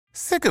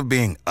Sick of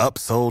being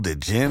upsold at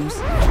gyms?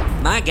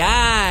 My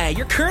guy,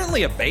 you're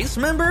currently a base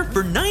member?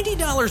 For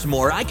 $90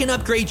 more, I can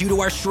upgrade you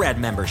to our Shred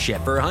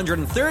membership. For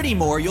 $130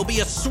 more, you'll be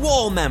a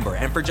Swole member.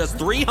 And for just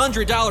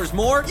 $300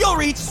 more, you'll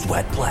reach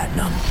Sweat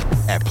Platinum.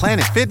 At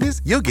Planet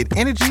Fitness, you'll get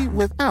energy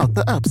without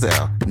the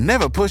upsell.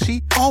 Never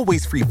pushy,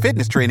 always free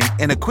fitness training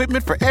and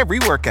equipment for every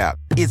workout.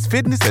 It's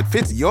fitness that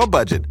fits your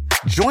budget.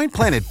 Join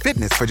Planet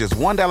Fitness for just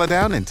 $1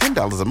 down and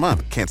 $10 a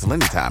month. Cancel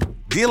anytime.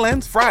 Deal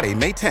ends Friday,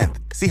 May 10th.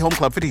 See Home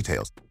Club for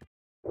details.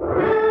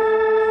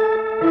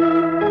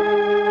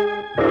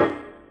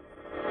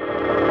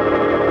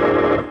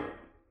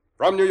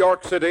 From New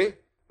York City,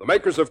 the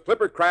makers of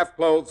Clipper Craft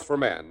Clothes for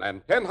Men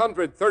and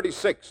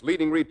 1,036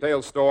 leading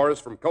retail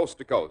stores from coast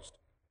to coast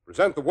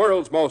present the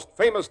world's most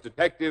famous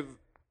detective,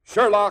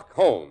 Sherlock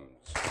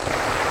Holmes.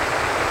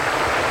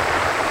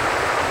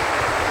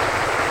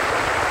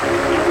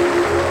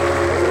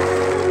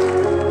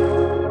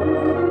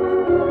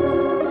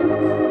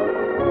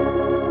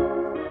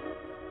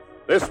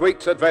 This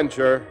week's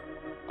adventure,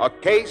 A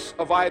Case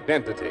of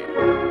Identity.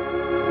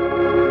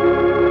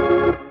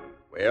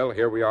 Well,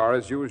 here we are,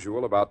 as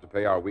usual, about to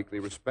pay our weekly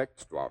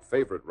respects to our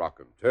favorite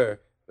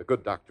raconteur, the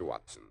good Dr.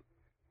 Watson.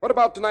 What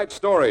about tonight's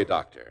story,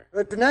 Doctor?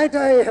 Tonight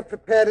I have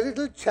prepared a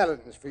little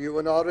challenge for you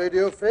and our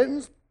radio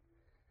friends.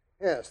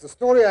 Yes, the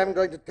story I'm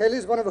going to tell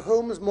is one of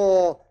Holmes'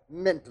 more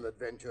mental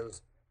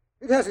adventures.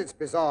 It has its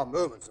bizarre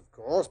moments, of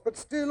course, but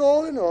still,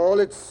 all in all,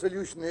 its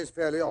solution is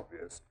fairly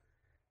obvious.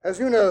 As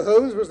you know,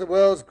 Holmes was the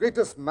world's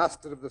greatest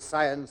master of the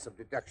science of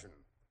deduction.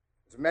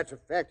 As a matter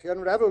of fact, he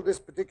unraveled this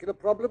particular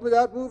problem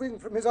without moving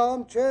from his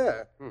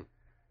armchair.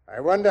 I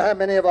wonder how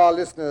many of our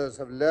listeners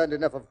have learned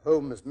enough of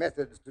Holmes'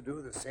 methods to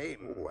do the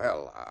same.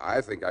 Well,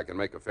 I think I can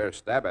make a fair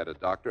stab at it,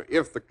 Doctor,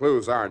 if the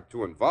clues aren't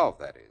too involved,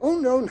 that is. Oh,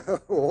 no.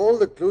 All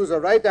the clues are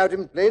right out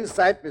in plain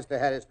sight, Mr.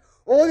 Harris.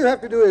 All you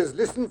have to do is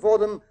listen for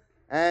them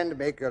and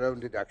make your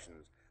own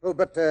deductions. Oh,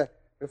 but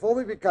before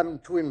we become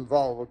too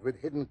involved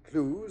with hidden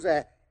clues,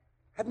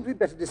 hadn't we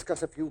better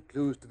discuss a few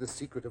clues to the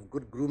secret of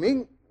good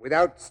grooming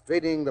without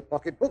straining the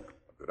pocketbook?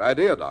 Good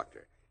idea,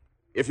 Doctor.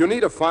 If you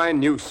need a fine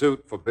new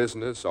suit for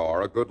business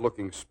or a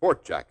good-looking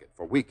sport jacket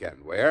for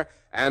weekend wear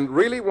and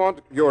really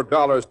want your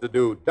dollars to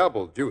do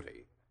double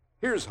duty,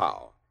 here's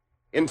how.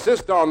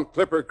 Insist on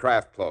Clipper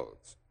Craft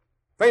Clothes.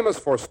 Famous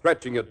for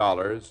stretching your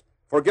dollars,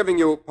 for giving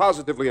you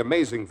positively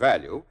amazing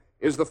value,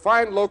 is the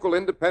fine local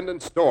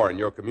independent store in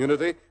your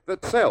community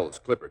that sells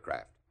Clipper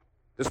Craft.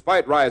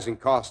 Despite rising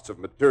costs of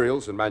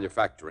materials and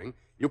manufacturing,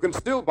 you can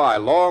still buy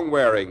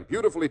long-wearing,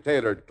 beautifully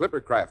tailored Clipper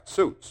Craft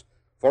suits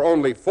for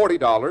only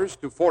 $40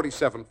 to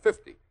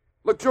 $47.50.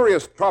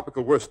 Luxurious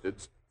tropical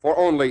worsteds for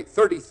only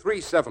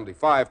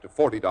 $33.75 to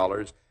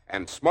 $40,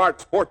 and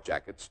smart sport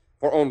jackets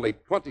for only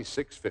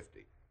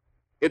 $26.50.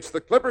 It's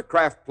the Clipper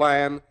Craft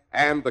plan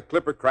and the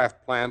Clipper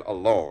Craft plan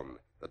alone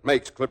that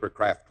makes Clipper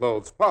Craft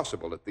clothes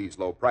possible at these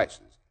low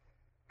prices.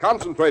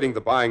 Concentrating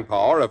the buying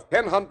power of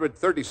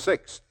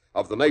 1,036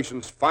 of the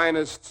nation's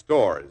finest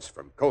stores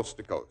from coast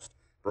to coast,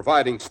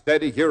 providing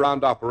steady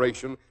year-round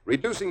operation,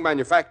 reducing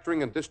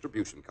manufacturing and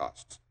distribution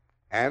costs.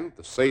 And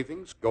the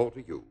savings go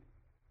to you.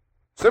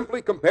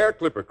 Simply compare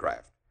Clipper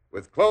Craft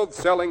with clothes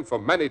selling for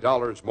many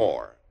dollars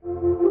more.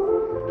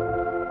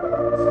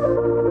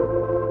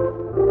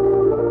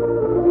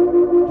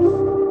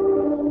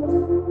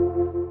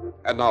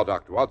 And now,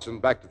 Dr. Watson,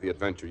 back to the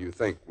adventure you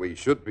think we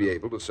should be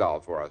able to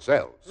solve for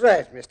ourselves.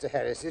 Right, Mr.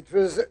 Harris. It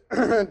was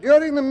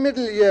during the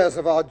middle years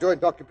of our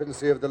joint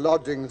occupancy of the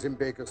lodgings in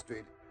Baker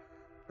Street.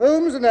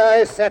 Holmes and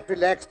I sat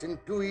relaxed in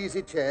two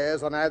easy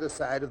chairs on either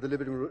side of the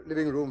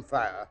living room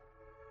fire.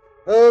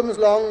 Holmes'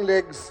 long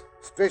legs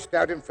stretched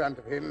out in front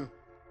of him,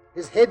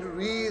 his head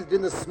wreathed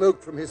in the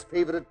smoke from his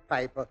favorite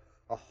pipe,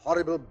 a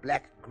horrible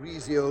black,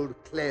 greasy old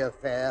clay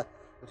affair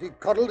that he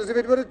coddled as if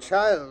it were a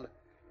child.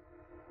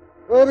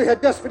 Well, we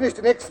had just finished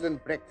an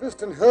excellent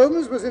breakfast, and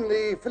Holmes was in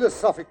the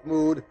philosophic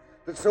mood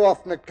that so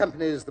often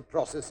accompanies the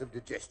process of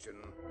digestion.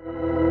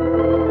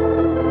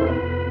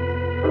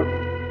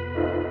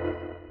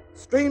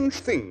 Strange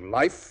thing,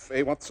 life,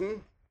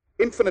 Watson?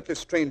 Infinitely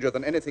stranger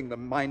than anything the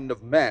mind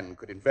of man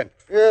could invent.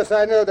 Yes,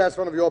 I know that's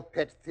one of your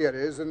pet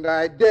theories, and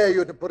I dare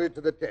you to put it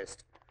to the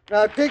test.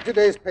 Now, take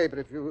today's paper.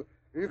 If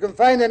you can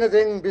find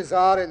anything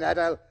bizarre in that,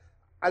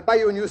 I'll buy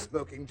you a new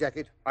smoking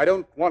jacket. I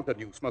don't want a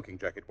new smoking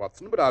jacket,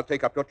 Watson, but I'll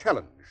take up your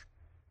challenge.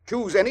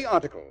 Choose any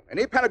article,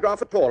 any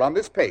paragraph at all on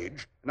this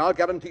page, and I'll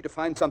guarantee to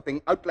find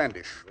something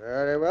outlandish.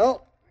 Very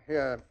well.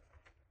 Here,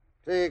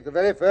 take the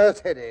very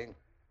first heading.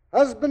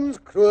 Husband's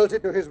cruelty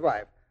to his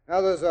wife. Now,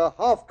 there's a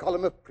half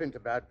column of print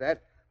about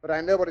that, but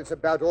I know what it's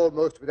about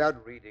almost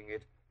without reading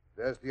it.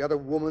 There's the other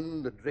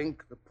woman, the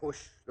drink, the push,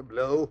 the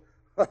blow.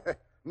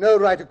 No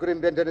writer could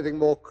invent anything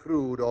more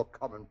crude or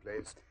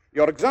commonplace.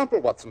 Your example,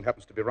 Watson,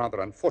 happens to be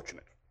rather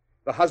unfortunate.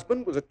 The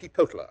husband was a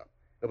teetotaler.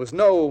 There was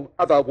no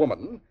other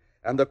woman,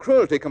 and the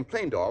cruelty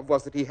complained of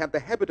was that he had the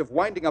habit of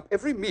winding up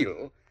every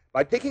meal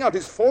by taking out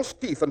his false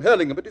teeth and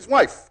hurling them at his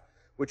wife,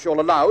 which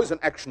you'll allow is an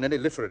action any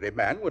literary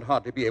man would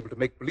hardly be able to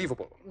make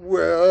believable.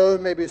 Well,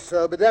 maybe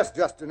so, but that's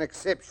just an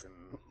exception.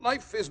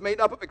 Life is made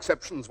up of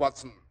exceptions,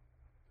 Watson.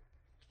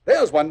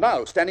 There's one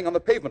now, standing on the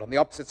pavement on the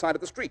opposite side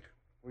of the street.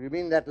 You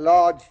mean that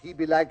large,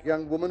 Hebe-like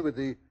young woman with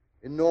the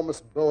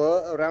enormous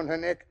boa around her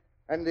neck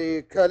and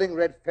the curling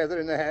red feather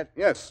in her hat?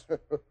 Yes.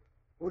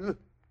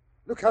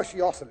 Look how she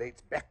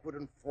oscillates backward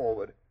and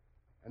forward,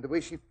 and the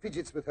way she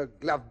fidgets with her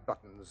glove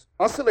buttons.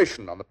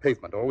 Oscillation on the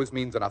pavement always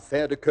means an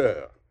affaire de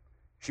coeur.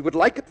 She would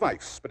like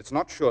advice, but it's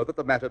not sure that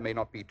the matter may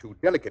not be too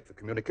delicate for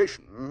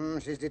communication.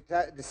 She's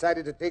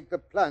decided to take the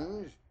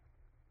plunge.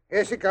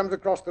 Here she comes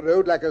across the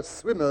road like a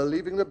swimmer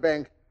leaving the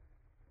bank.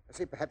 I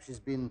say perhaps she's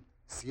been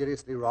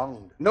seriously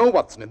wronged. No,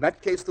 Watson. In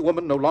that case, the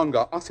woman no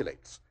longer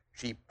oscillates.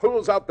 She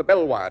pulls out the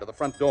bell wire to the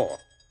front door.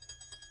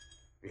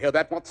 You hear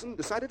that, Watson?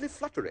 Decidedly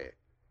fluttery.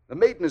 The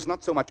maiden is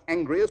not so much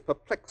angry as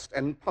perplexed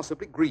and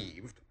possibly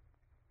grieved.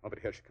 Oh, but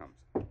here she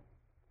comes.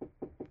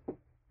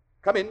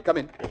 Come in, come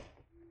in.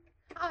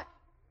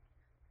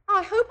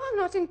 I hope I'm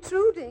not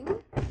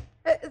intruding.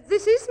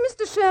 This is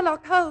Mr.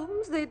 Sherlock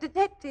Holmes, the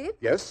detective.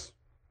 Yes?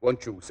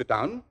 Won't you sit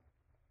down?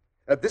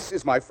 This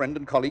is my friend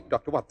and colleague,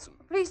 Dr. Watson.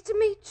 Pleased to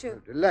meet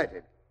you.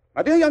 Delighted.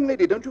 My dear young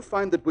lady, don't you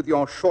find that with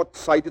your short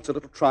sight it's a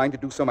little trying to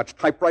do so much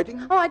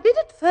typewriting? Oh, I did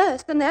at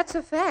first, and that's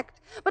a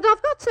fact. But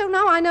I've got so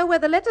now I know where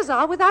the letters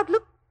are without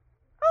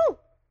Oh,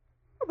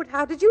 but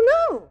how did you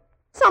know?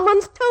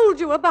 Someone's told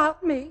you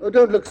about me. Oh,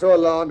 don't look so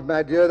alarmed,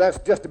 my dear. That's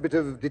just a bit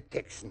of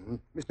detection.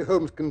 Mr.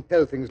 Holmes can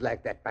tell things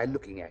like that by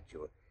looking at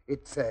you.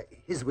 It's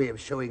his way of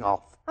showing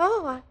off.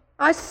 Oh,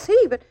 I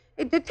see, but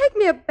it did take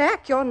me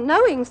aback, your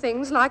knowing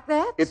things like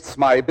that. It's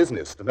my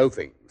business to know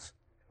things.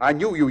 I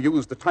knew you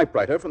used the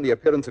typewriter from the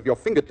appearance of your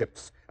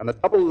fingertips and the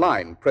double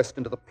line pressed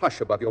into the plush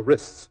above your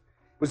wrists.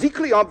 It was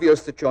equally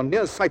obvious that you're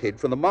nearsighted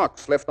from the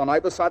marks left on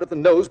either side of the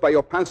nose by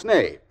your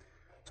pince-nez.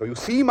 So you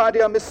see, my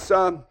dear Miss...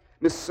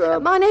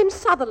 My name's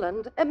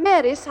Sutherland,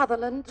 Mary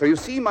Sutherland. So you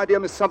see, my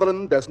dear Miss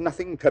Sutherland, there's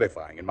nothing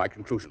terrifying in my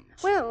conclusions.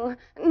 Well,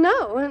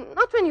 no,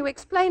 not when you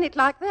explain it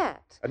like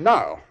that. And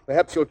now,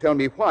 perhaps you'll tell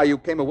me why you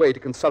came away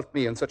to consult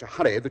me in such a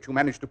hurry that you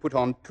managed to put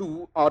on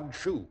 2 odd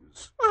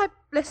shoes. Why,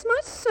 bless my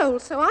soul,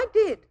 so I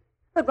did.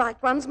 The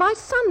right one's my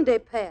Sunday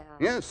pair.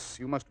 Yes,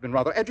 you must have been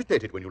rather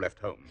agitated when you left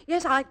home.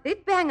 Yes, I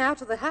did bang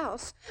out of the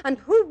house, and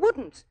who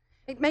wouldn't?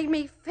 It made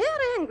me fair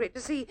angry to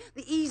see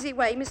the easy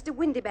way Mr.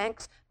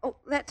 Windybanks, oh,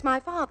 that's my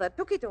father,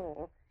 took it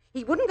all.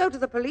 He wouldn't go to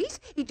the police.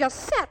 He just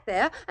sat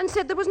there and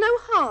said there was no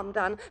harm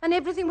done and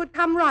everything would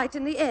come right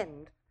in the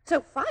end.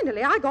 So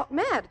finally I got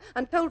mad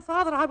and told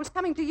Father I was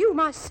coming to you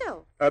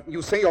myself.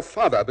 You say your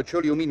father, but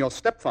surely you mean your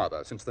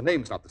stepfather, since the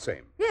name's not the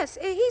same. Yes,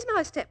 he's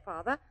my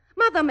stepfather.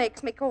 Mother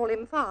makes me call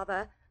him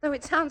Father, though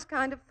it sounds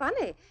kind of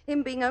funny,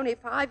 him being only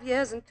 5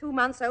 years and 2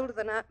 months older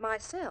than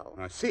myself.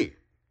 I see.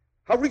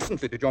 How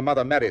recently did your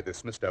mother marry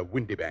this Mr.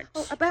 Windybanks?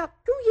 Oh, about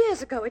 2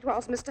 years ago it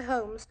was, Mr.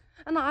 Holmes.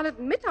 And I'll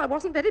admit I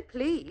wasn't very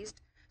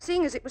pleased,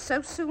 seeing as it was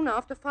so soon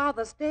after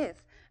Father's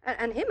death,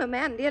 and him a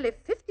man nearly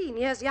 15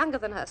 years younger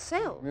than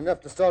herself. Enough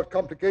to start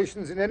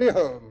complications in any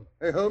home.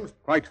 Eh, Holmes?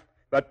 Quite.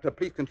 But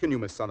please continue,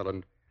 Miss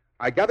Sutherland.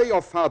 I gather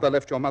your father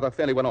left your mother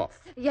fairly well off.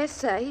 Yes,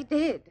 sir, he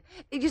did.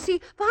 You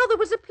see, Father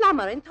was a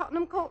plumber in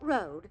Tottenham Court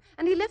Road,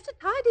 and he left a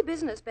tidy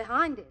business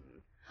behind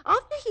him.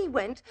 After he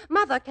went,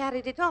 Mother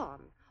carried it on.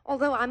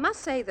 Although I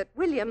must say that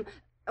William,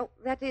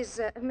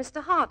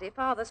 Mr. Hardy,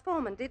 Father's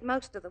foreman, did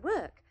most of the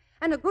work.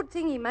 And a good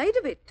thing he made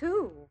of it,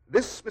 too.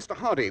 This Mr.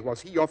 Hardy,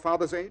 was he your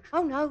father's age?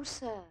 Oh, no,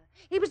 sir.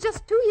 He was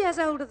just 2 years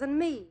older than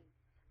me.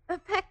 The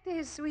fact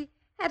is, we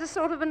had a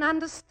sort of an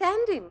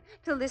understanding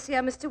till this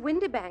here Mr.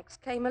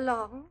 Windybanks came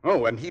along.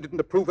 Oh, and he didn't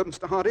approve of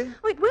Mr. Hardy?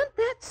 Oh, it weren't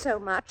that so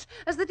much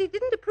as that he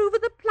didn't approve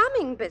of the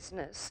plumbing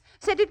business.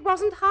 Said it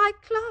wasn't high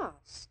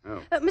class.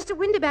 Oh. Mr.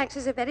 Windybanks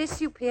is a very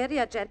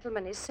superior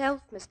gentleman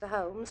himself, Mr.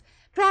 Holmes.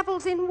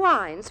 Travels in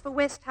wines for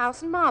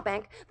Westhouse and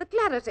Marbank, the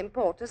claret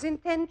importers in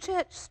 10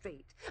 Church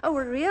Street. Oh,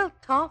 a real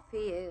toff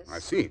he is. I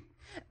see.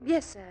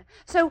 Yes, sir.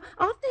 So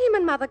after him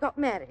and Mother got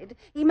married,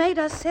 he made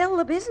us sell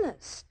the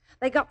business.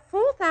 They got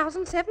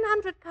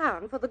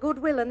 £4,700 for the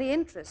goodwill and the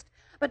interest,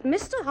 but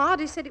Mr.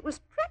 Hardy said it was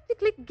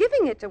practically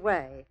giving it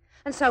away.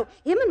 And so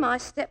him and my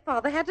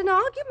stepfather had an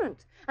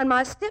argument, and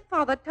my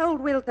stepfather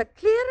told Will to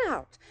clear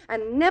out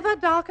and never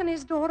darken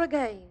his door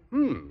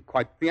again.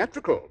 Quite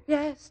theatrical.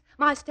 Yes,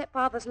 my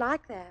stepfather's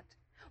like that.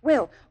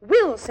 Well,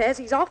 Will says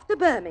he's off to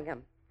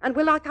Birmingham, and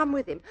will I come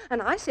with him?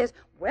 And I says,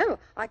 well,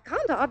 I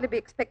can't hardly be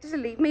expected to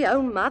leave me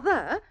own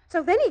mother.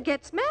 So then he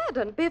gets mad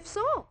and biffs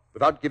off.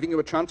 Without giving you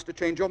a chance to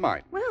change your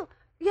mind? Well,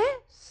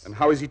 yes. And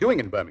how is he doing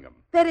in Birmingham?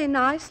 Very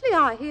nicely,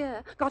 I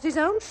hear. Got his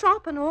own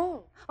shop and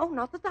all. Oh,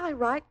 not that I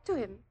write to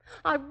him.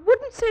 I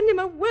wouldn't send him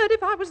a word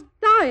if I was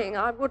dying,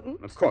 I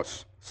wouldn't. Of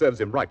course.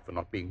 Serves him right for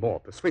not being more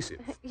persuasive.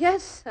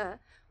 Yes, sir.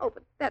 Oh,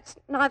 but that's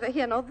neither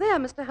here nor there,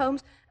 Mr.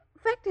 Holmes.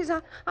 Fact is,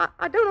 I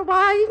don't know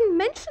why I even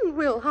mentioned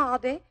Will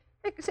Hardy.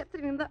 Except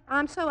that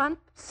I'm so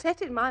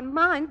upset in my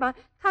mind, my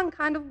tongue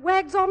kind of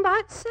wags on by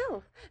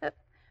itself.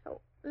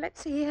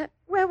 Let's see,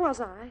 where was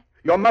I?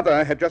 Your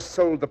mother had just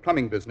sold the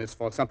plumbing business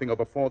for something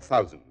over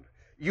 4,000.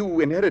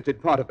 You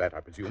inherited part of that, I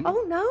presume.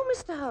 Oh, no,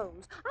 Mr.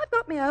 Holmes. I've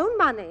got my own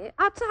money,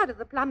 outside of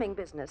the plumbing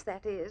business,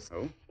 that is.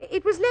 Oh?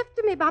 It was left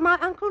to me by my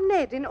Uncle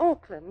Ned in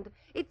Auckland.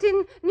 It's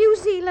in New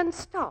Zealand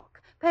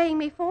stock, paying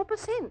me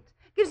 4%.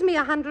 Gives me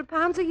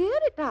 £100 a year,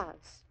 it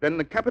does. Then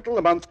the capital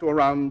amounts to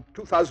around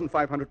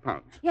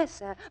 £2,500. Yes,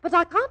 sir, but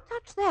I can't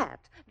touch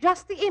that.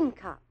 Just the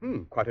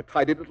income. Quite a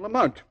tidy little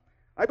amount.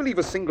 I believe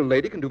a single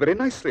lady can do very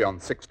nicely on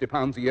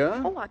 £60 a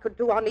year. Oh, I could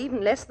do on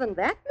even less than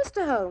that,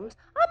 Mr. Holmes.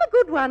 I'm a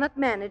good one at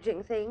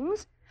managing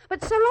things.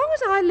 But so long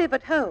as I live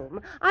at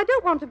home, I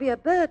don't want to be a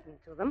burden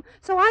to them,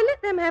 so I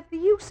let them have the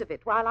use of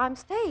it while I'm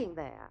staying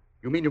there.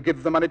 You mean you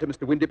give the money to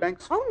Mr.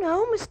 Windybanks? Oh,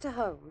 no, Mr.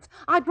 Holmes.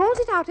 I draws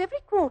it out every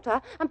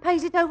quarter and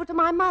pays it over to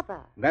my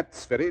mother.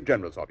 That's very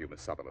generous of you,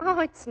 Miss Sutherland. Oh,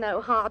 it's no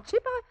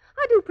hardship.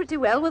 I do pretty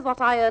well with what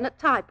I earn at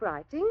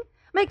typewriting.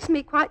 Makes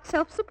me quite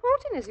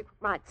self-supporting, as you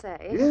might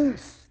say.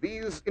 Yes,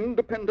 these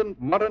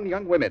independent, modern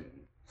young women.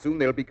 Soon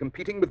they'll be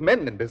competing with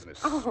men in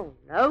business. Oh,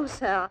 no,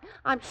 sir.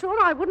 I'm sure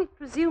I wouldn't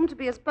presume to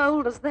be as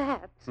bold as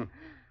that.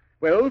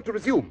 Well, to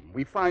resume,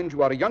 we find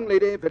you are a young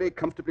lady very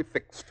comfortably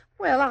fixed.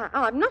 Well,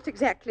 I'm not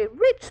exactly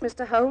rich,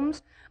 Mr.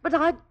 Holmes, but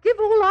I'd give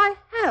all I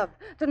have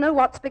to know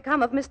what's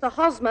become of Mr.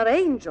 Hosmer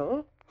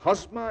Angel.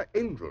 Hosmer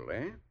Angel,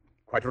 eh?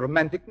 Quite a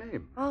romantic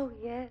name. Oh,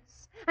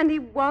 yes. And he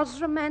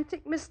was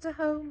romantic, Mr.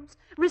 Holmes.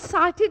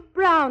 Recited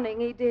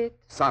Browning, he did.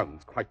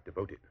 Sounds quite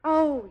devoted.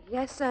 Oh,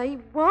 yes, sir, he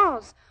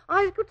was.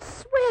 I could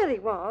swear he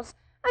was.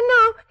 And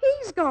now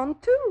he's gone,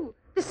 too.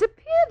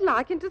 Disappeared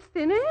like into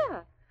thin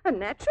air. And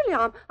naturally,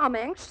 I'm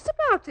anxious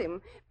about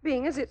him,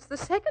 being as it's the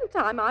second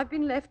time I've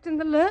been left in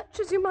the lurch,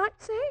 as you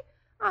might say.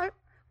 I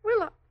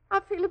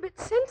feel a bit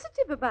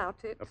sensitive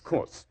about it. Of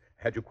course.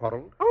 Had you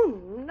quarreled? Oh,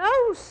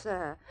 no,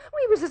 sir.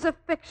 We was as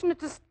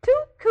affectionate as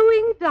two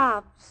cooing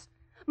doves.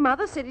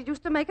 Mother said it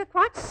used to make her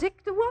quite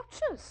sick to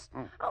watch us.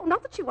 Oh,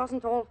 not that she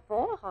wasn't all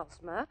for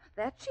Hosmer.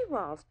 That she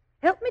was.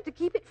 Helped me to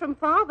keep it from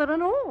father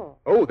and all.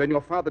 Oh, then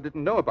your father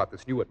didn't know about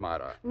this new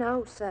admirer.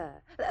 No, sir.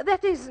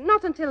 That is,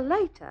 not until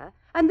later.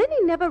 And then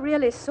he never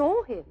really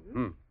saw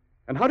him.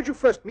 And how did you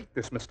first meet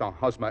this Mr.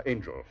 Hosmer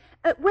Angel?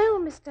 Well,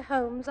 Mr.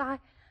 Holmes,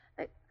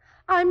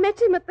 I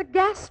met him at the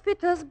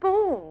gasfitter's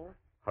ball.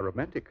 How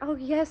romantic. Oh,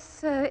 yes,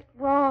 sir, it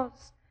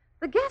was.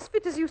 The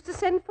gasfitters used to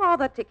send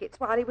father tickets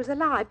while he was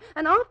alive,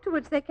 and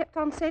afterwards they kept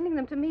on sending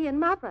them to me and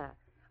mother.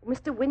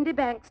 Mr.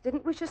 Windybanks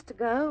didn't wish us to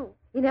go.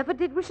 He never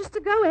did wish us to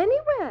go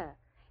anywhere.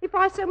 If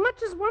I so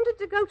much as wanted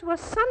to go to a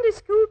Sunday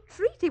school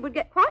treat, he would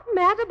get quite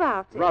mad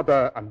about it.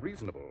 Rather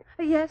unreasonable.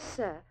 Yes,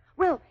 sir.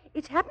 Well,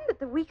 it happened that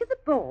the week of the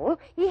ball,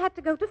 he had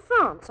to go to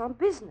France on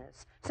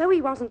business, so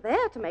he wasn't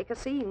there to make a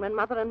scene when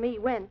Mother and me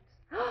went.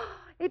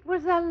 It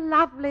was a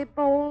lovely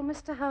ball,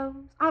 Mr.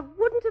 Holmes. I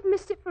wouldn't have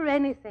missed it for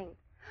anything.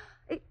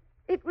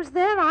 It was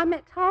there I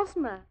met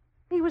Hosmer.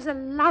 He was a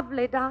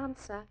lovely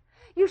dancer.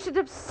 You should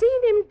have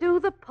seen him do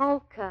the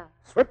polka.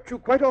 Swept you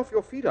quite off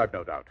your feet, I've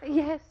no doubt.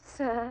 Yes,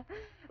 sir.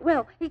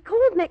 Well, he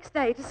called next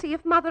day to see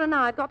if Mother and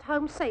I had got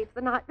home safe the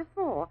night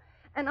before.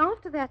 And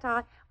after that,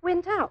 I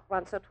went out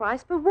once or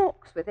twice for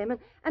walks with him,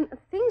 and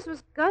things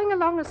was going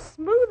along as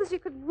smooth as you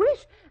could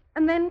wish.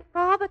 And then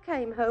Father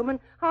came home, and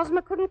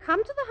Hosmer couldn't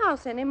come to the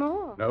house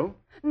anymore. No?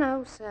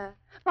 No, sir.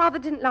 Father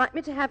didn't like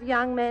me to have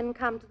young men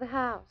come to the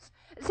house.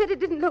 Said it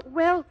didn't look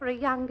well for a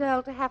young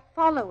girl to have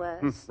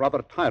followers. Rather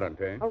a tyrant,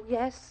 eh? Oh,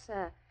 yes,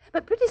 sir.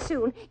 But pretty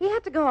soon he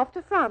had to go off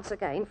to France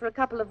again for a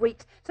couple of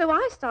weeks, so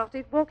I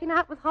started walking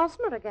out with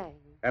Hosmer again.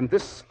 And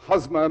this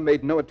Hosmer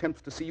made no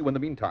attempts to see you in the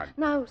meantime?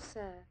 No,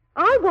 sir.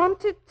 I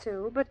wanted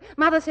to, but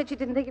Mother said she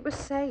didn't think it was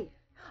safe.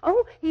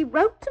 Oh, he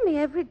wrote to me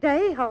every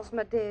day,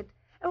 Hosmer did.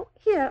 Oh,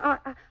 here,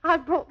 I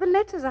brought the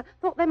letters. I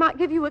thought they might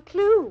give you a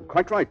clue.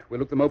 Quite right. We'll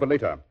look them over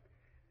later.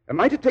 Am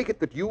I to take it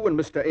that you and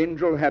Mr.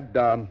 Angel had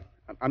an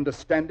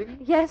understanding?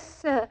 Yes,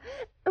 sir.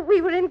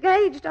 We were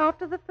engaged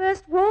after the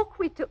first walk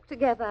we took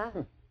together.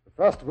 The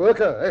fast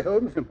worker, eh,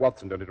 Holmes?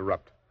 Watson, don't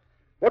interrupt.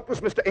 What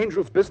was Mr.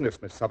 Angel's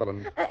business, Miss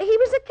Sutherland? He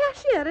was a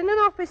cashier in an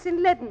office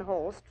in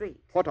Leadenhall Street.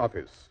 What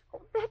office?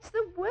 Oh, that's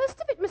the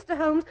worst of it, Mr.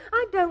 Holmes.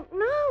 I don't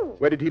know.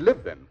 Where did he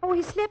live, then? Oh,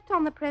 he slept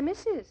on the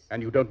premises.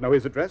 And you don't know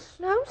his address?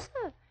 No,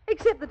 sir,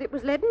 except that it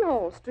was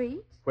Leadenhall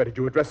Street. Where did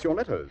you address your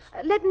letters?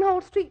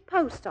 Leadenhall Street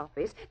Post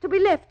Office, to be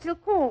left till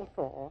called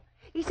for.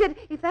 He said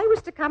if they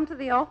was to come to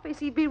the office,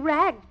 he'd be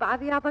ragged by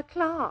the other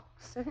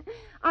clerks.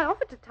 I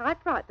offered to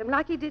typewrite them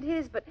like he did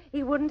his, but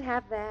he wouldn't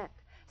have that.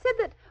 Said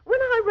that when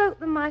I wrote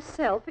them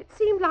myself, it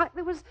seemed like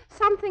there was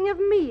something of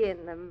me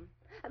in them.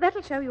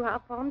 That'll show you how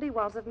fond he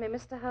was of me,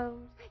 Mr.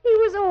 Holmes. He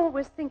was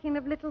always thinking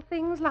of little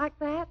things like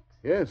that.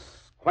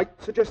 Yes,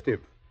 quite suggestive.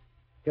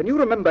 Can you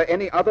remember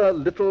any other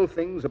little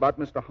things about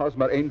Mr.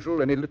 Hosmer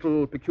Angel? Any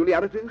little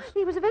peculiarities?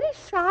 He was a very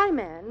shy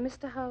man,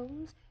 Mr.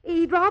 Holmes.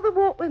 He'd rather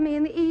walk with me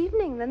in the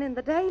evening than in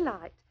the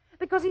daylight,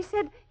 because he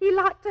said he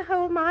liked to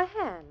hold my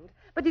hand,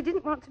 but he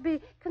didn't want to be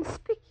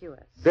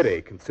conspicuous.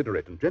 Very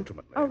considerate and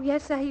gentlemanly. Oh,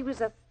 yes, sir, he was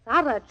a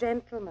thorough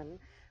gentleman,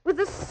 with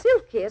the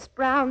silkiest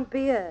brown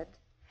beard.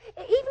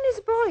 Even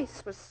his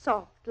voice was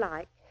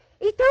soft-like.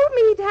 He told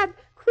me he'd had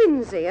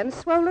quinsy and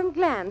swollen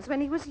glands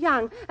when he was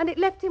young, and it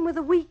left him with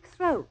a weak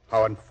throat.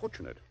 How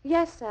unfortunate.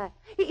 Yes, sir.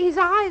 His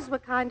eyes were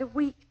kind of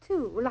weak,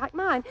 too, like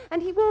mine,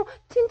 and he wore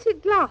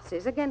tinted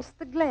glasses against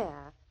the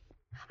glare.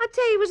 I'd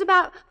say he was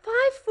about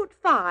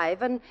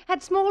 5'5" and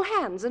had small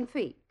hands and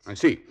feet. I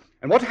see.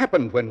 And what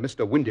happened when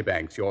Mr.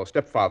 Windybanks, your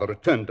stepfather,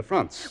 returned to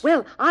France?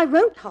 Well, I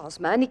wrote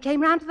Hosmer, and he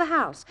came round to the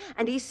house,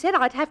 and he said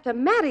I'd have to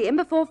marry him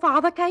before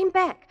Father came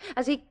back,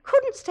 as he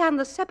couldn't stand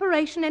the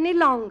separation any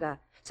longer.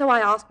 So I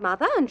asked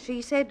Mother, and she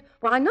said,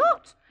 why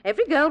not?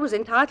 Every girl was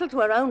entitled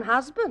to her own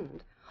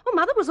husband. Oh,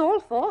 Mother was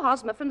all for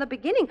Hosmer from the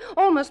beginning,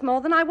 almost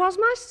more than I was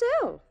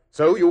myself.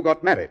 So you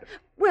got married?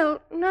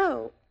 Well,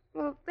 no.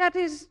 Well, that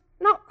is...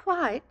 not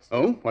quite.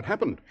 Oh, what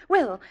happened?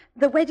 Well,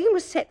 the wedding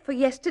was set for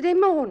yesterday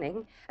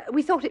morning.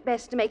 We thought it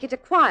best to make it a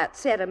quiet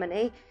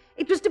ceremony.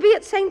 It was to be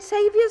at St.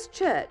 Saviour's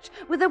Church,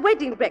 with a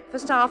wedding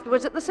breakfast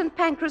afterwards at the St.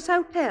 Pancras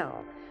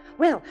Hotel.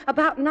 Well,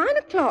 about 9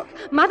 o'clock,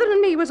 Mother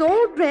and me was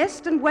all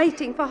dressed and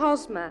waiting for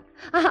Hosmer.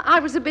 I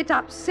was a bit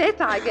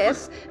upset, I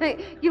guess.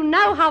 You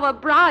know how a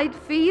bride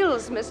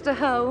feels, Mr.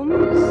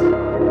 Holmes.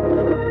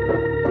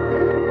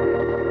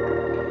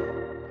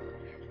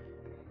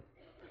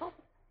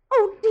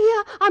 Oh,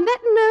 dear, I'm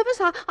that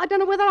nervous, I don't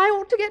know whether I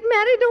ought to get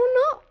married or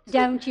not.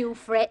 Don't you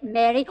fret,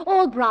 Mary.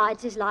 All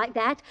brides is like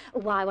that.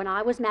 Why, when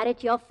I was married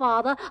to your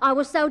father, I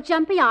was so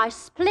jumpy I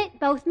split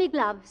both me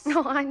gloves.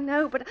 Oh, I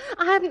know, but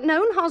I haven't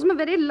known Hosmer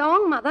very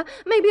long, Mother.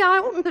 Maybe I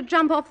oughtn't to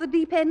jump off the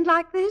deep end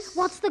like this.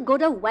 What's the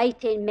good of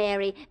waiting,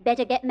 Mary?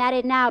 Better get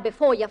married now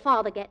before your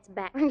father gets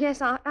back.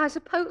 Yes, I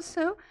suppose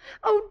so.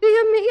 Oh,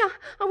 dear me,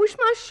 I wish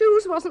my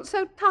shoes wasn't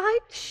so tight.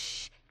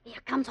 Shh,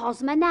 here comes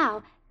Hosmer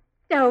now.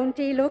 Don't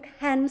he look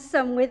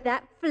handsome with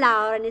that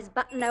flower in his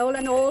buttonhole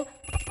and all?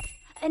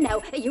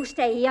 No, you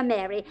stay here,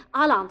 Mary.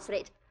 I'll answer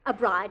it. A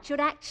bride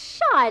should act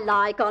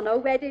shy-like on her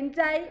wedding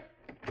day.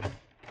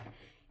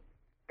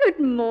 Good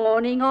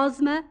morning,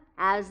 Hosmer.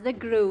 How's the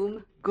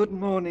groom? Good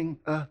morning,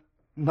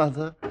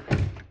 Mother.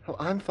 Oh,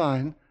 I'm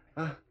fine.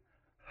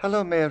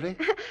 Hello, Mary.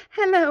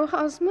 Hello,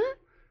 Hosmer.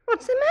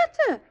 What's the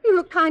matter? You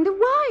look kind of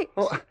white.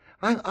 Oh,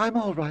 I'm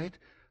all right.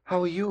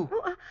 How are you?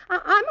 Oh,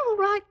 I'm all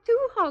right, too,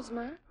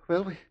 Hosmer.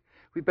 Well,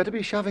 we'd better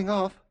be shoving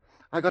off.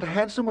 I got a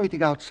hansom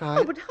waiting outside.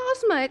 Oh, but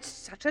Hosmer, it's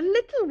such a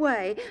little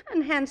way,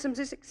 and hansoms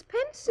is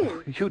expensive.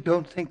 Oh, you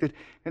don't think that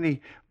any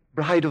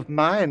bride of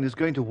mine is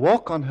going to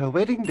walk on her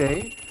wedding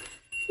day?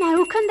 Now,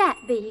 who can that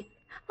be?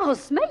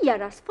 Hosmer,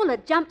 you're as full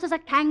of jumps as a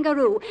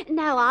kangaroo.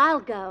 Now I'll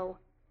go.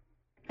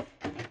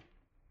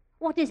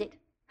 What is it?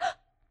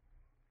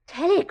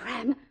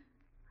 Telegram?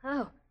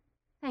 Oh,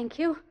 thank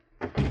you.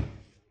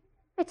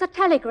 It's a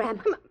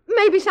telegram.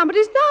 Maybe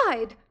somebody's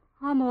died.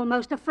 I'm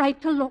almost afraid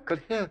to look.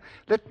 But here,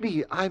 let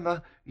me.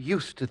 I'm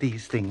used to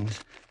these things.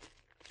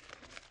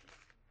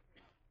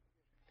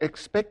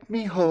 Expect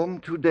me home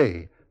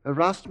today.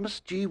 Erasmus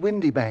G.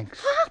 Windybanks.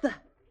 Father!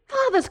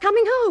 Father's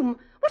coming home.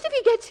 What if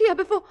he gets here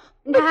before...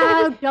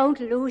 Now,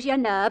 don't lose your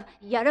nerve.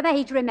 You're of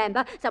age,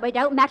 remember, so it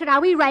don't matter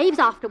how he raves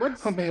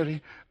afterwards. Oh,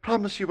 Mary,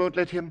 promise you won't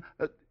let him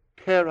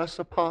tear us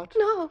apart.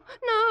 No.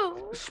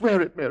 Swear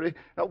it, Mary.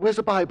 Now, where's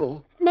the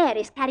Bible?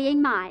 Mary's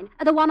carrying mine,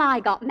 the one I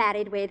got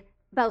married with.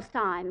 Both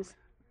times.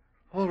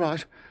 All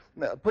right.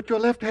 Now, put your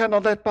left hand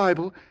on that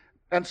Bible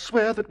and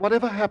swear that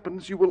whatever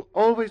happens, you will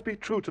always be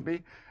true to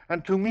me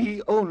and to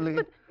me only.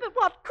 But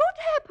what could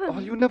happen? Oh,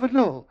 you never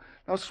know.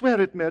 Now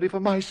swear it, Mary, for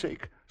my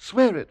sake.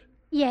 Swear it.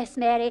 Yes,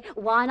 Mary.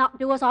 Why not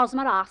do as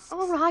Hosmer asks?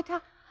 All right.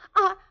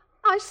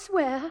 I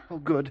swear. Oh,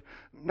 good.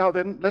 Now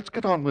then, let's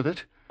get on with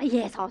it.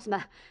 Yes,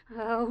 Hosmer.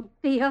 Oh,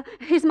 dear.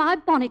 Is my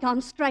bonnet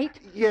on straight?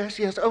 Yes,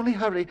 only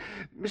hurry.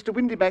 Mr.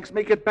 Windybanks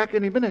may get back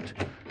any minute.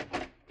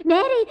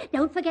 Mary,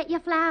 don't forget your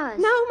flowers.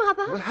 No,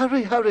 Mother. Well,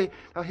 hurry.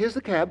 Now, here's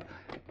the cab.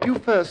 You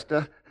first,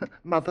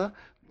 Mother.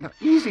 Now,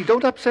 easy,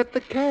 don't upset the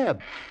cab.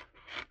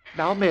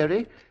 Now,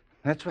 Mary.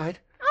 That's right.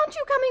 Aren't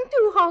you coming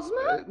too,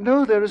 Hosmer?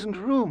 No, there isn't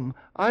room.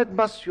 I'd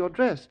muss your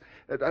dress.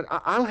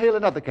 I'll hail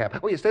another cab.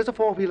 Oh, yes, there's a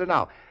four-wheeler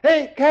now.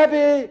 Hey,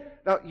 cabby!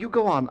 Now, you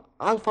go on.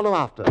 I'll follow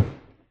after.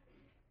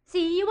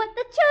 See you at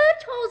the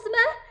church,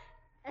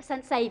 Hosmer.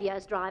 St.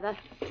 Saviour's driver.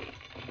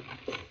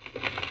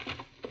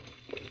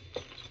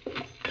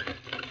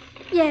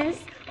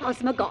 Yes,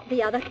 Hosmer got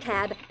the other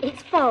cab.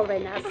 It's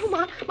foreigners.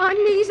 Oh, my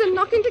knees are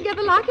knocking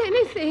together like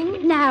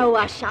anything. Now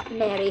hush up,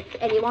 Mary.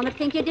 Anyone would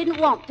think you didn't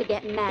want to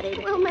get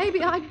married. Well,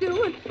 maybe I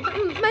do,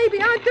 and maybe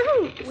I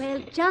don't. Well,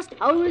 just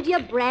hold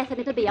your breath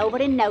and it'll be over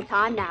in no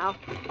time now.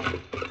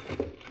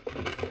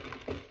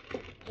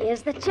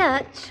 Here's the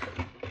church.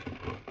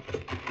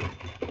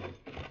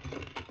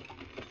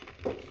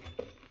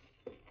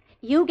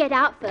 You get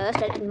out first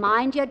and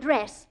mind your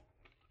dress.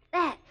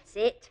 That's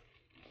it.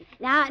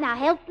 Now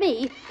help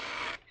me.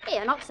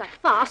 Here, not so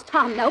fast.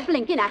 I'm no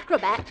blinking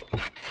acrobat.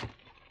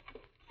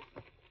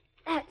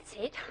 That's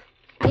it.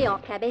 Here,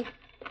 cabby.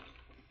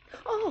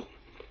 Oh,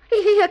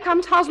 here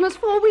comes Hosmer's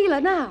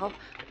four-wheeler now.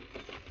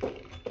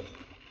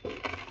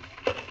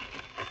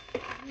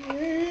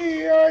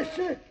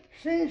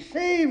 St.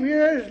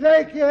 Saviour's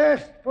like you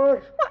asked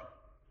for.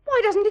 Why,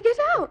 Why doesn't he get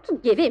out?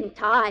 Give him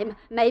time.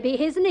 Maybe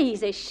his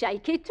knees is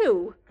shaky,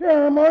 too.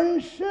 Come on,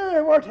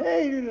 sir. What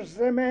ails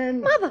the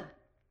man? Mother,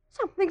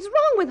 something's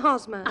wrong with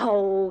Hosmer.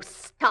 Oh,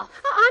 stuff.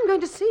 I'm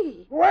going to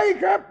see.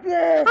 Wake up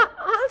there.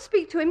 I'll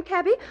speak to him,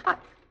 cabby. What?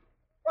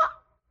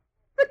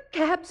 The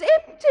cab's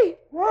empty.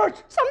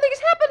 What? Something's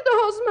happened to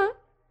Hosmer.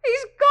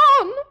 He's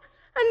gone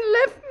and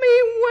left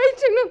me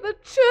waiting at the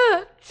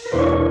church.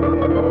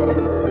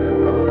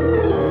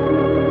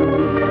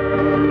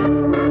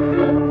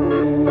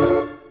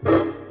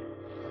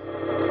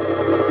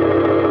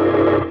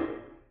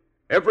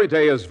 Every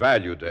day is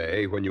value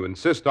day when you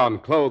insist on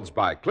clothes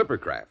by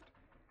Clippercraft.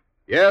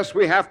 Yes,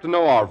 we have to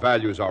know our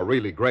values are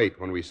really great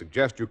when we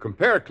suggest you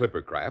compare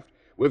Clippercraft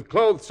with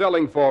clothes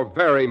selling for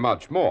very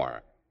much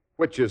more,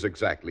 which is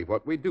exactly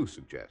what we do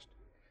suggest.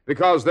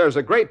 Because there's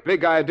a great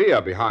big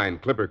idea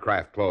behind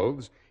Clippercraft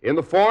clothes in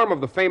the form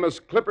of the famous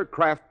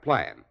Clippercraft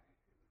Plan.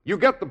 You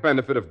get the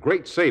benefit of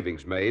great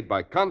savings made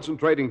by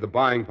concentrating the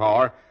buying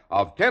power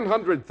of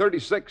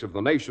 1,036 of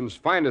the nation's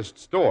finest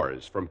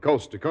stores from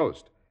coast to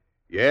coast.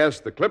 Yes,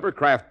 the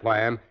Clippercraft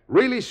Plan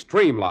really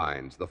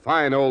streamlines the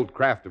fine old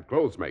craft of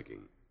clothes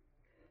making.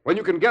 When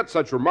you can get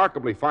such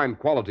remarkably fine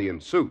quality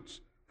in suits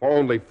for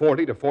only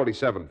 $40 to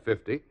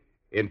 $47.50,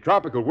 in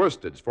tropical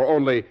worsteds for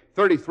only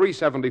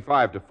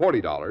 $33.75 to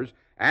 $40,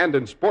 and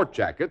in sport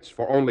jackets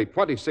for only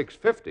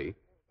 $26.50,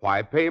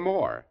 why pay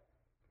more?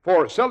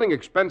 For selling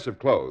expensive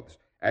clothes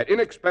at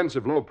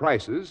inexpensive low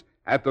prices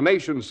at the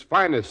nation's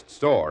finest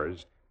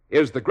stores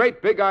is the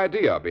great big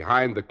idea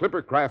behind the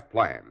Clippercraft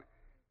Plan.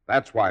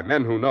 That's why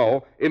men who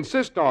know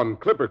insist on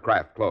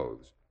Clippercraft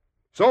clothes.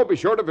 So be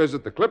sure to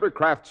visit the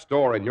Clippercraft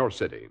store in your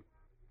city.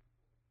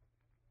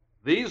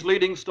 These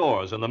leading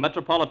stores in the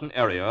metropolitan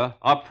area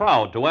are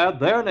proud to add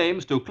their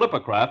names to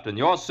Clippercraft in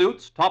your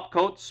suits, top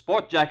coats,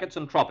 sport jackets,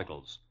 and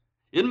tropicals.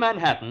 In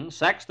Manhattan,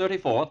 Saks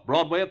 34th,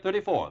 Broadway at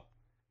 34th.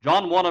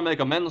 John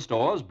Wanamaker Men's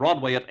Stores,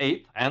 Broadway at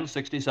 8th and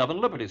 67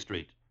 Liberty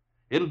Street.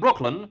 In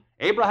Brooklyn,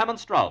 Abraham and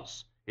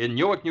Strauss. In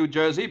Newark, New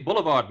Jersey,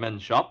 Boulevard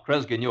Men's Shop,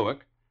 Kresge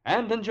Newark.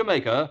 And in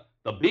Jamaica,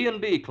 the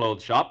B&B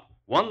Clothes Shop,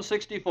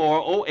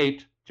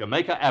 16408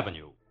 Jamaica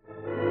Avenue.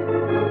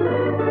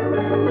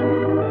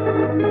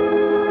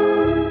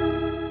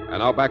 And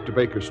now back to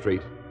Baker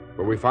Street,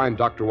 where we find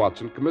Dr.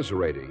 Watson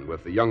commiserating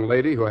with the young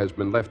lady who has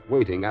been left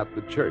waiting at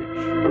the church.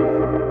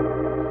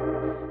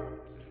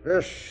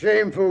 A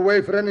shameful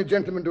way for any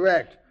gentleman to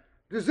act,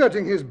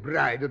 deserting his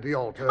bride at the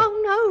altar.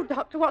 Oh, no,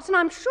 Dr. Watson,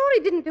 I'm sure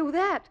he didn't do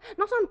that.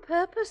 Not on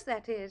purpose,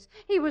 that is.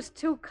 He was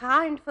too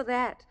kind for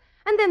that.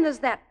 And then there's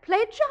that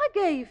pledge I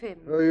gave him.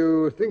 Oh,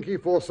 you think he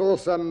foresaw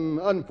some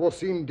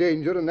unforeseen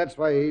danger, and that's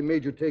why he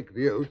made you take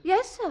the oath?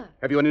 Yes, sir.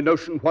 Have you any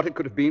notion what it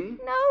could have been?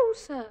 No,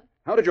 sir.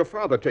 How did your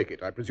father take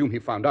it? I presume he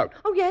found out.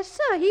 Oh, yes,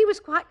 sir. He was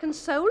quite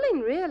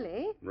consoling,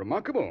 really.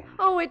 Remarkable.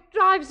 Oh, it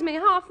drives me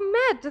half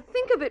mad to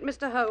think of it,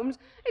 Mr. Holmes.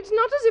 It's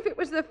not as if it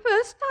was the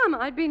first time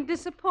I'd been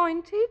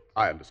disappointed.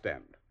 I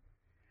understand.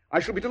 I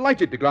shall be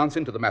delighted to glance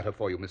into the matter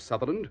for you, Miss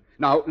Sutherland.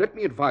 Now, let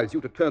me advise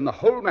you to turn the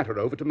whole matter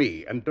over to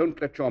me, and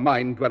don't let your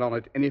mind dwell on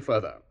it any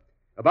further.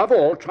 Above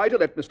all, try to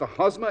let Mr.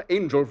 Hosmer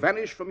Angel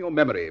vanish from your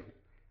memory,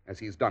 as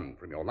he's done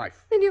from your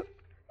life. Then you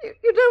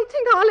don't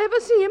think I'll ever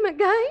see him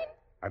again?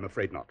 I'm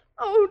afraid not.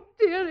 Oh,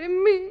 dearie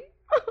me.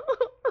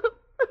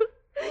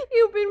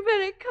 You've been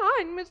very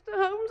kind, Mr.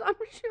 Holmes, I'm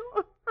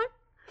sure.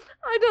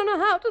 I don't know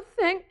how to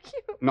thank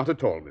you. Not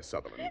at all, Miss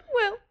Sutherland.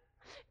 Well,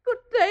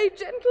 good day,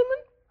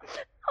 gentlemen.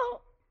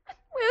 Oh,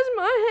 where's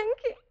my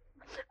hanky?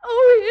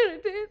 Oh, here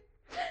it is.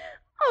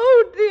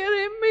 Oh,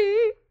 dearie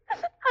me.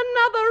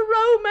 Another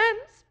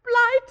romance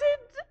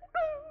blighted.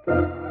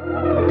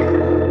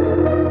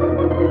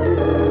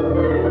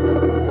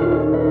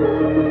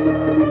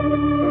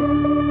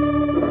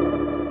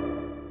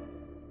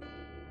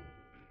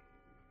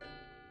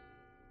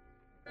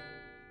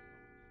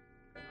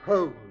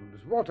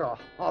 Holmes, what a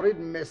horrid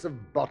mess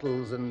of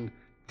bottles and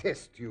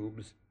test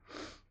tubes.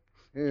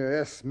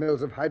 That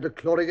smells of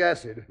hydrochloric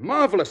acid.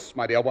 Marvelous,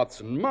 my dear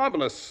Watson,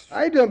 marvelous.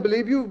 I don't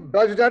believe you've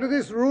buzzed out of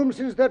this room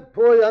since that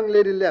poor young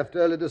lady left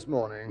early this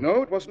morning.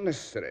 No, it wasn't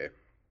necessary.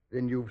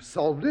 Then you've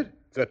solved it?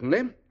 Certainly.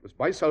 It was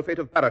bisulfate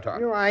of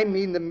baryton. No, I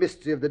mean the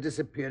mystery of the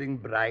disappearing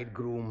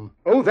bridegroom.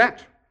 Oh,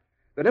 that.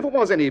 There never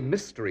was any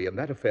mystery in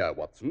that affair,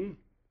 Watson.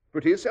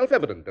 Pretty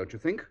self-evident, don't you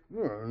think?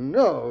 Oh,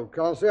 no,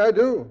 can't say I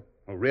do.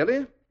 Oh,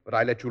 really? But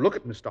I let you look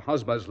at Mr.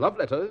 Hosmer's love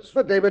letters.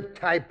 But they were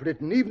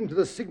typewritten, even to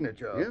the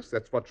signature. Yes,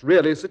 that's what's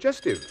really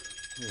suggestive.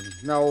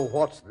 Now,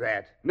 what's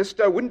that?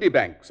 Mr.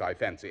 Windybanks, I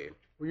fancy.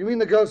 Well, you mean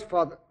the girl's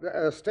father,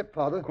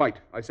 stepfather? Quite.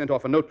 I sent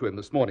off a note to him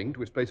this morning to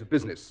his place of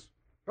business.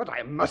 But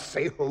I must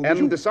say, Holmes...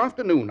 And this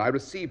afternoon I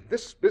received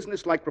this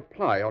businesslike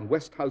reply on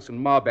Westhouse and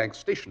Marbank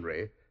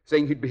stationery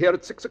saying he'd be here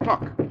at 6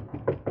 o'clock.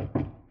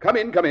 Come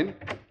in, come in.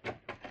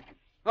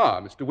 Ah,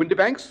 Mr.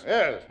 Windybanks?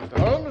 Yes, Mr.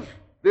 Holmes?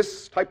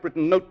 This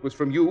typewritten note was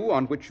from you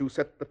on which you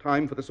set the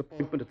time for this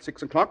appointment at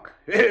 6 o'clock?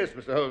 Yes,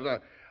 Mr.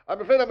 Holmes. I'm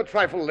afraid I'm a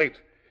trifle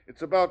late.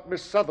 It's about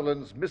Miss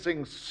Sutherland's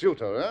missing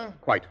suitor, eh?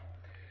 Quite.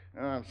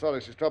 I'm sorry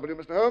she's troubled you,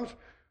 Mr. Holmes.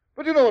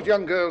 But you know what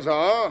young girls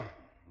are.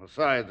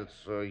 Besides,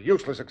 it's a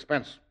useless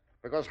expense.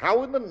 Because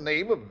how in the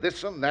name of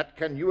this and that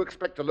can you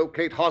expect to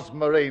locate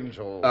Hosmer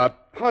Angel?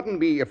 Pardon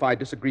me if I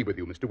disagree with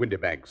you, Mr.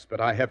 Windybanks, but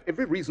I have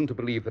every reason to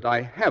believe that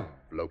I have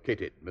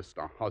located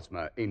Mr.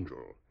 Hosmer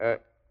Angel.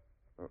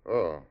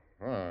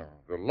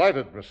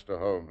 Delighted, Mr.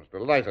 Holmes,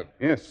 delighted.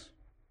 Yes.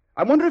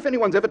 I wonder if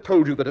anyone's ever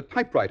told you that a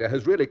typewriter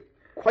has really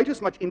quite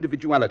as much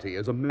individuality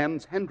as a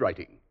man's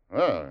handwriting.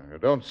 You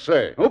don't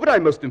say. Oh, but I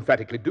most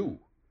emphatically do.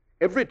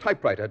 Every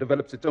typewriter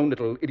develops its own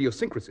little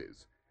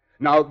idiosyncrasies.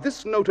 Now,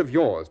 this note of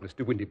yours,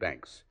 Mr.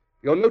 Windybanks,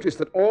 you'll notice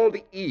that all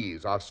the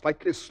E's are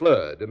slightly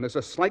slurred, and there's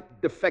a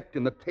slight defect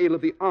in the tail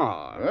of the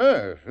R.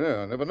 Yes,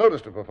 I never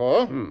noticed it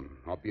before.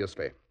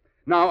 Obviously.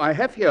 Now, I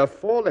have here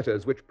 4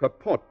 letters which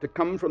purport to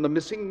come from the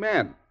missing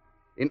man.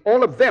 In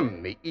all of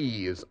them, the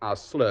E's are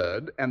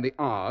slurred and the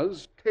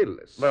R's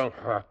tailless. Well,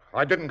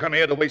 I didn't come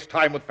here to waste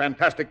time with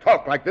fantastic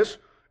talk like this.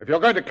 If you're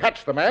going to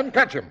catch the man,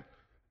 catch him.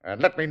 And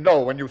let me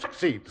know when you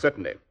succeed.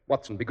 Certainly.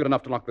 Watson, be good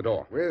enough to lock the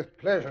door. With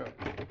pleasure.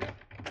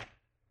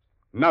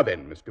 Now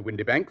then, Mr.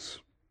 Windybanks,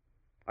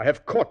 I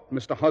have caught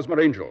Mr. Hosmer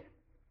Angel,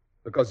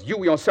 because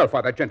you yourself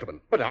are that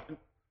gentleman. But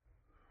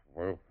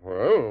Well,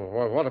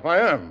 what if I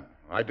am?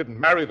 I didn't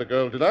marry the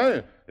girl, did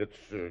I? It's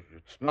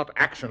not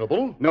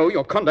actionable. No,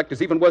 your conduct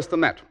is even worse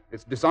than that.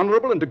 It's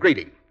dishonorable and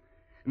degrading.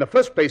 In the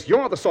first place,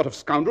 you're the sort of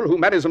scoundrel who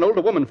marries an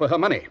older woman for her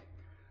money.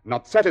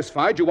 Not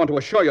satisfied, you want to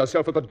assure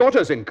yourself of the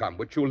daughter's income,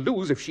 which you'll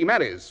lose if she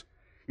marries.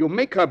 You'll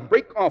make her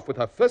break off with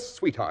her first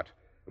sweetheart.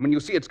 And when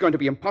you see it's going to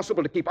be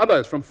impossible to keep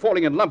others from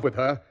falling in love with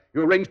her,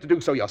 you arrange to do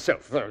so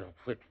yourself. Well,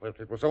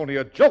 it was only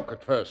a joke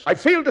at first. I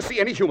failed to see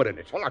any humor in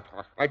it. Well,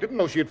 I didn't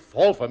know she'd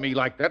fall for me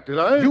like that, did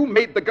I? You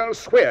made the girl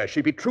swear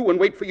she'd be true and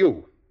wait for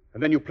you.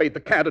 And then you played the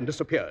cad and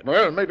disappeared.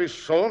 Well, maybe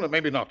so, and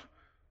maybe not.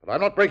 But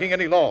I'm not breaking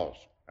any laws.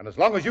 And as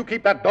long as you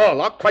keep that door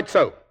locked... Quite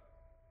so.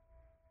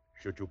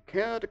 Should you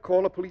care to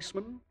call a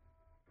policeman?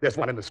 There's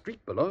one in the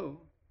street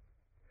below.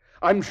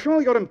 I'm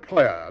sure your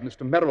employer,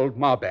 Mr. Merrill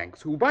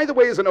Marbanks, who, by the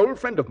way, is an old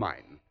friend of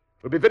mine,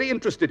 will be very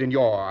interested in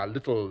your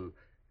little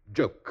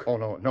joke. Oh,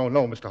 no,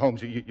 Mr.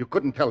 Holmes. You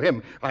couldn't tell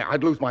him.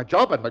 I'd lose my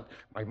job and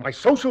my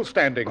social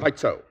standing. Quite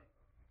so.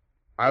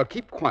 I'll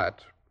keep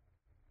quiet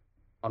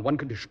on one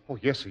condition. Oh,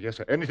 yes,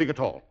 sir. Anything at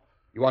all.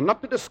 You are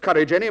not to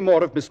discourage any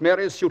more of Miss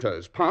Mary's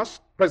suitors,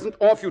 past, present,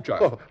 or future.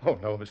 Oh,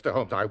 no, Mr.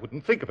 Holmes. I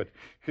wouldn't think of it.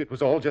 It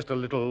was all just a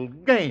little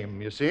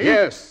game, you see.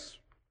 Yes.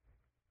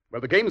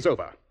 Well, the game's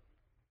over.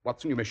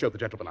 Watson, you may show the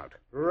gentleman out.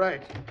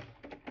 Right.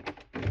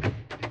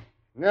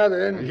 Now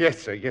then.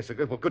 Yes, sir.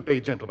 Well, good day,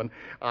 gentlemen.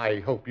 I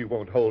hope you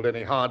won't hold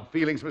any hard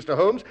feelings, Mr.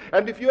 Holmes.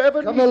 And if you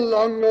ever... Come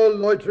along, no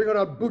loitering, or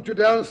I'll boot you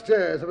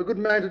downstairs. I'm a good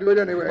man to do it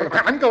anyway.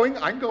 Well, I'm going.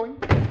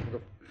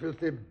 The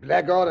filthy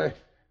blackguard.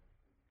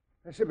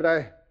 I say, but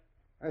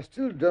I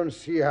still don't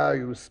see how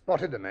you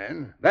spotted the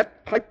man.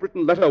 That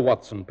typewritten letter,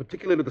 Watson,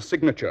 particularly the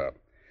signature.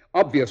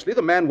 Obviously,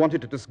 the man wanted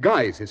to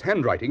disguise his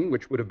handwriting,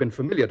 which would have been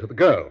familiar to the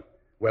girl.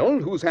 Well,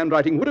 whose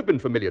handwriting would have been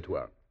familiar to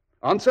her?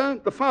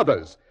 Answer, the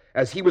father's,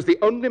 as he was the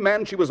only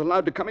man she was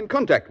allowed to come in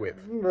contact with.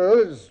 Well,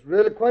 it's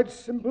really quite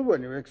simple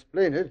when you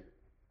explain it.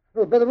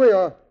 Oh, by the way,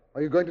 are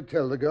you going to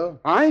tell the girl?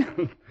 I?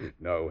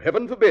 No,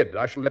 heaven forbid.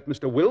 I shall let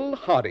Mr. Will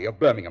Hardy of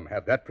Birmingham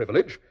have that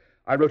privilege.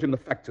 I wrote him the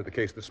facts of the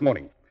case this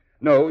morning.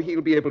 No, he'll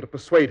be able to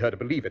persuade her to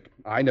believe it.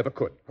 I never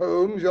could.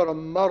 Holmes, you're a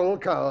moral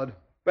coward.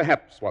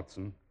 Perhaps,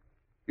 Watson.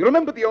 You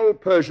remember the old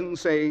Persian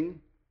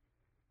saying,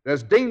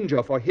 "There's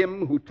danger for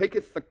him who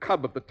taketh the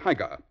cub of the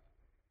tiger,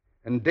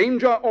 and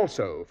danger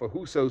also for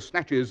whoso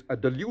snatches a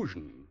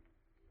delusion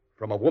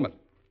from a woman."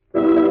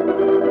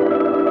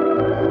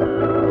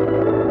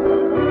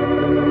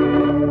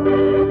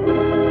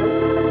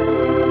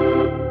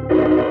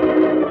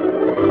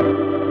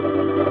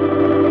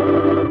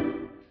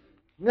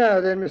 Now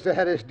then, Mr.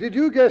 Harris, did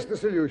you guess the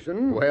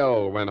solution?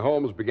 Well, when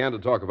Holmes began to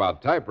talk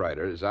about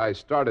typewriters, I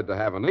started to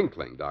have an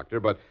inkling,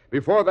 Doctor, but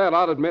before that,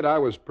 I'll admit I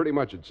was pretty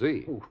much at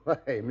sea. Why,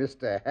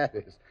 Mr.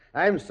 Harris,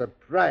 I'm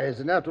surprised,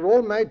 and after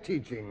all my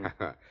teaching.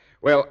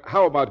 Well,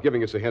 how about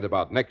giving us a hint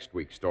about next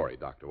week's story,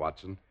 Dr.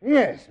 Watson?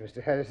 Yes,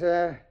 Mr.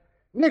 Harris.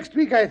 Next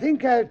week, I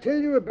think I'll tell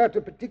you about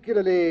a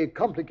particularly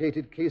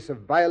complicated case of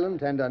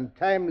violent and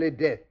untimely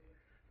death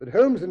that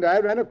Holmes and I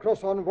ran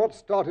across on what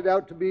started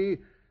out to be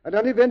an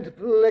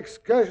uneventful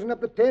excursion up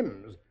the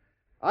Thames.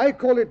 I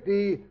call it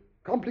the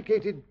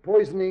complicated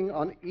poisoning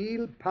on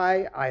Eel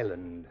Pie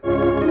Island.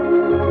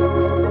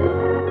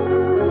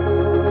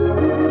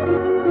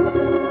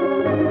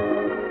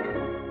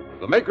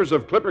 The makers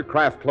of Clipper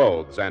Craft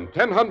Clothes and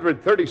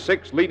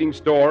 1,036 leading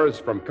stores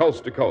from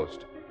coast to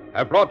coast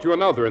have brought you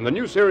another in the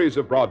new series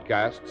of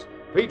broadcasts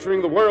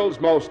featuring the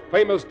world's most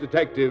famous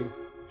detective,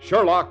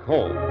 Sherlock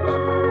Holmes.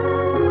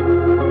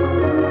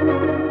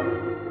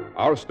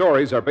 Our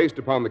stories are based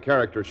upon the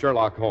character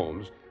Sherlock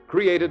Holmes,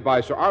 created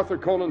by Sir Arthur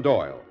Conan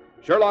Doyle.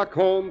 Sherlock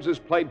Holmes is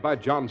played by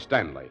John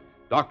Stanley,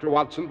 Dr.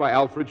 Watson by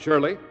Alfred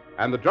Shirley,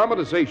 and the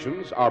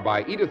dramatizations are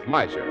by Edith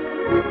Meiser.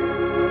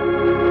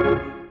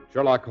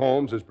 Sherlock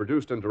Holmes is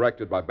produced and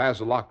directed by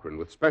Basil Lochran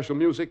with special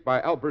music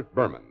by Albert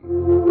Berman.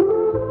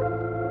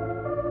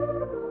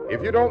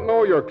 If you don't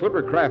know your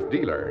Clippercraft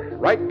dealer,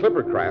 write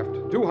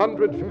Clippercraft,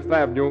 200 Fifth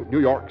Avenue, New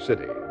York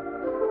City.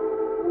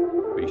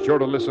 Be sure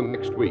to listen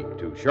next week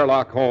to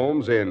Sherlock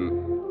Holmes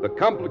in The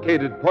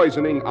Complicated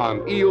Poisoning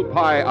on Eel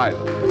Pie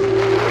Island.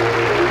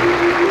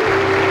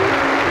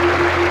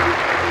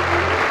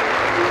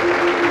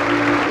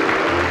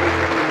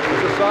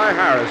 This is Cy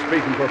Harris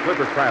speaking for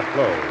Clippercraft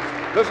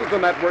Clothes. This is the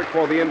network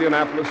for the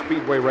Indianapolis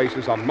Speedway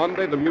races on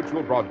Monday, the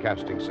Mutual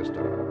Broadcasting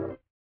System.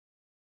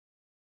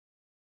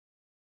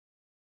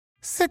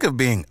 Sick of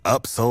being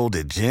upsold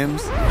at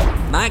gyms?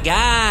 My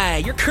guy,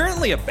 you're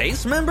currently a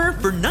base member?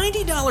 For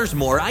 $90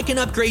 more, I can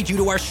upgrade you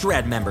to our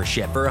Shred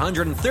membership. For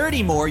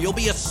 $130 more, you'll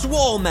be a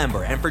Swole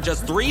member. And for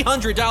just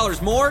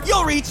 $300 more,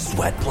 you'll reach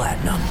Sweat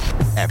Platinum.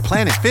 At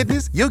Planet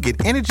Fitness, you'll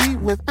get energy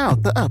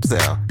without the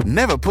upsell.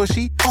 Never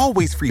pushy,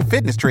 always free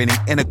fitness training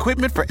and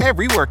equipment for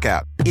every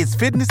workout. It's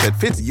fitness that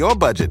fits your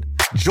budget.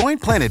 Join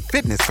Planet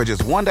Fitness for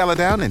just $1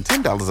 down and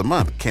 $10 a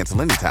month.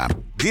 Cancel anytime.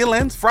 Deal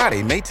ends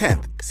Friday, May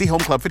 10th. See Home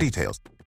Club for details.